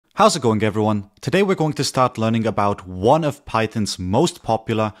How's it going, everyone? Today we're going to start learning about one of Python's most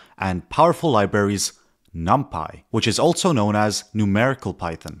popular and powerful libraries, NumPy, which is also known as numerical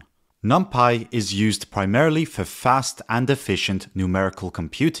Python. NumPy is used primarily for fast and efficient numerical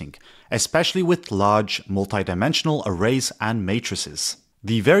computing, especially with large multidimensional arrays and matrices.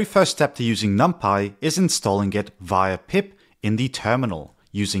 The very first step to using NumPy is installing it via pip in the terminal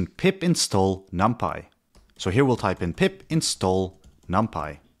using pip install numpy. So here we'll type in pip install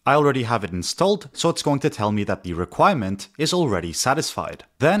numpy. I already have it installed, so it's going to tell me that the requirement is already satisfied.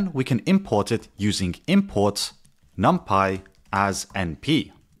 Then we can import it using import numpy as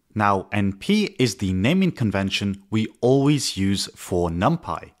np. Now, np is the naming convention we always use for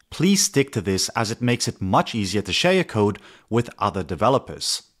NumPy. Please stick to this as it makes it much easier to share your code with other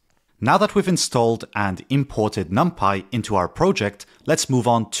developers. Now that we've installed and imported NumPy into our project, let's move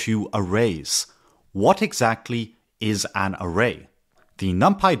on to arrays. What exactly is an array? The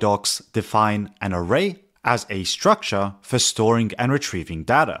NumPy docs define an array as a structure for storing and retrieving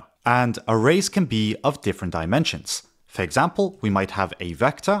data, and arrays can be of different dimensions. For example, we might have a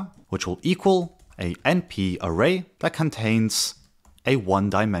vector, which will equal a NP array that contains a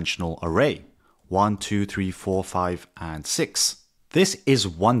one-dimensional array, 1, 2, 3, 4, 5, and 6. This is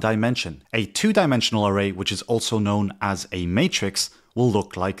one dimension. A two-dimensional array, which is also known as a matrix, will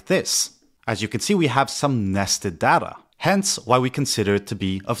look like this. As you can see, we have some nested data. Hence why we consider it to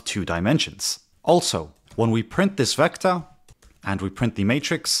be of two dimensions. Also, when we print this vector and we print the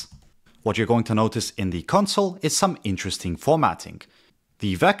matrix, what you're going to notice in the console is some interesting formatting.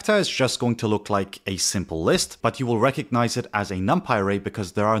 The vector is just going to look like a simple list, but you will recognize it as a NumPy array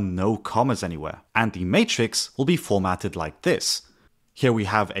because there are no commas anywhere. And the matrix will be formatted like this. Here we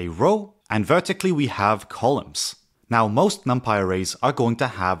have a row, and vertically we have columns. Now, most NumPy arrays are going to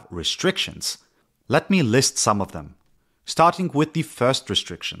have restrictions. Let me list some of them. Starting with the first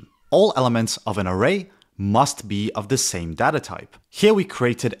restriction. All elements of an array must be of the same data type. Here we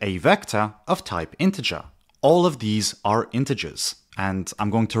created a vector of type integer. All of these are integers. And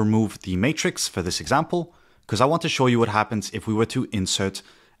I'm going to remove the matrix for this example, because I want to show you what happens if we were to insert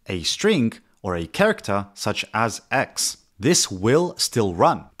a string or a character such as x. This will still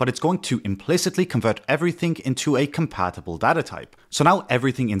run, but it's going to implicitly convert everything into a compatible data type. So now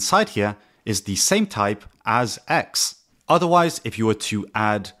everything inside here is the same type as x. Otherwise, if you were to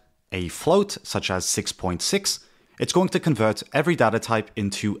add a float, such as 6.6, it's going to convert every data type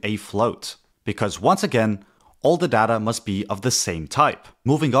into a float. Because once again, all the data must be of the same type.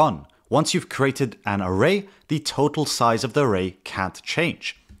 Moving on, once you've created an array, the total size of the array can't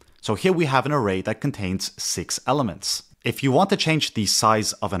change. So here we have an array that contains 6 elements. If you want to change the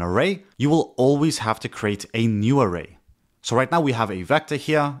size of an array, you will always have to create a new array. So right now we have a vector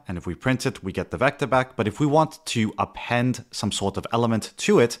here, and if we print it, we get the vector back. But if we want to append some sort of element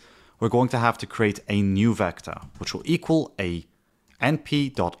to it, we're going to have to create a new vector, which will equal a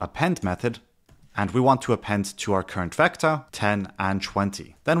np.append method. And we want to append to our current vector 10 and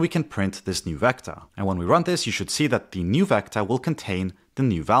 20. Then we can print this new vector. And when we run this, you should see that the new vector will contain the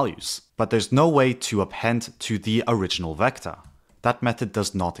new values. But there's no way to append to the original vector. That method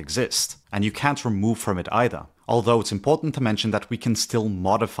does not exist, and you can't remove from it either. Although it's important to mention that we can still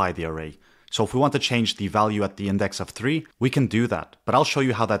modify the array. So if we want to change the value at the index of 3, we can do that, but I'll show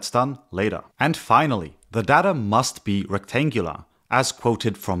you how that's done later. And finally, the data must be rectangular, as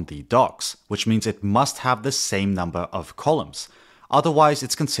quoted from the docs, which means it must have the same number of columns. Otherwise,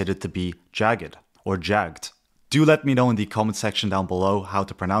 it's considered to be jagged or jagged. Do let me know in the comment section down below how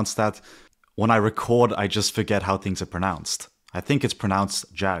to pronounce that. When I record, I just forget how things are pronounced. I think it's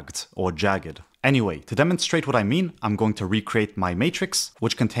pronounced jagged or jagged. Anyway, to demonstrate what I mean, I'm going to recreate my matrix,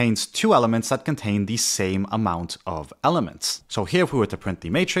 which contains 2 elements that contain the same amount of elements. So here, if we were to print the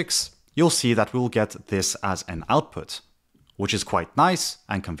matrix, you'll see that we'll get this as an output, which is quite nice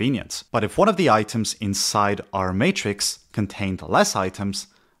and convenient. But if one of the items inside our matrix contained less items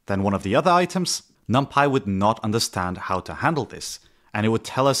than one of the other items, NumPy would not understand how to handle this, and it would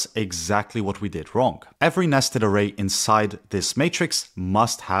tell us exactly what we did wrong. Every nested array inside this matrix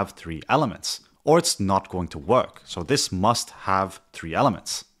must have 3 elements, or it's not going to work. So this must have 3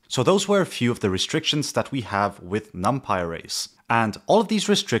 elements. So those were a few of the restrictions that we have with NumPy arrays. And all of these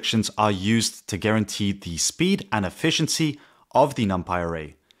restrictions are used to guarantee the speed and efficiency of the NumPy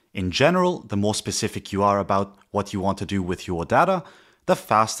array. In general, the more specific you are about what you want to do with your data, the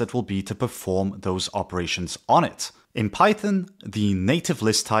faster it will be to perform those operations on it. In Python, the native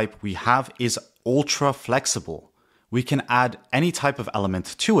list type we have is ultra flexible. We can add any type of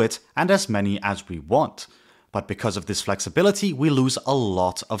element to it and as many as we want. But because of this flexibility, we lose a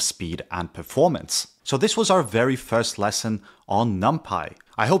lot of speed and performance. So this was our very first lesson on NumPy.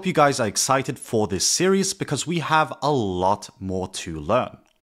 I hope you guys are excited for this series because we have a lot more to learn.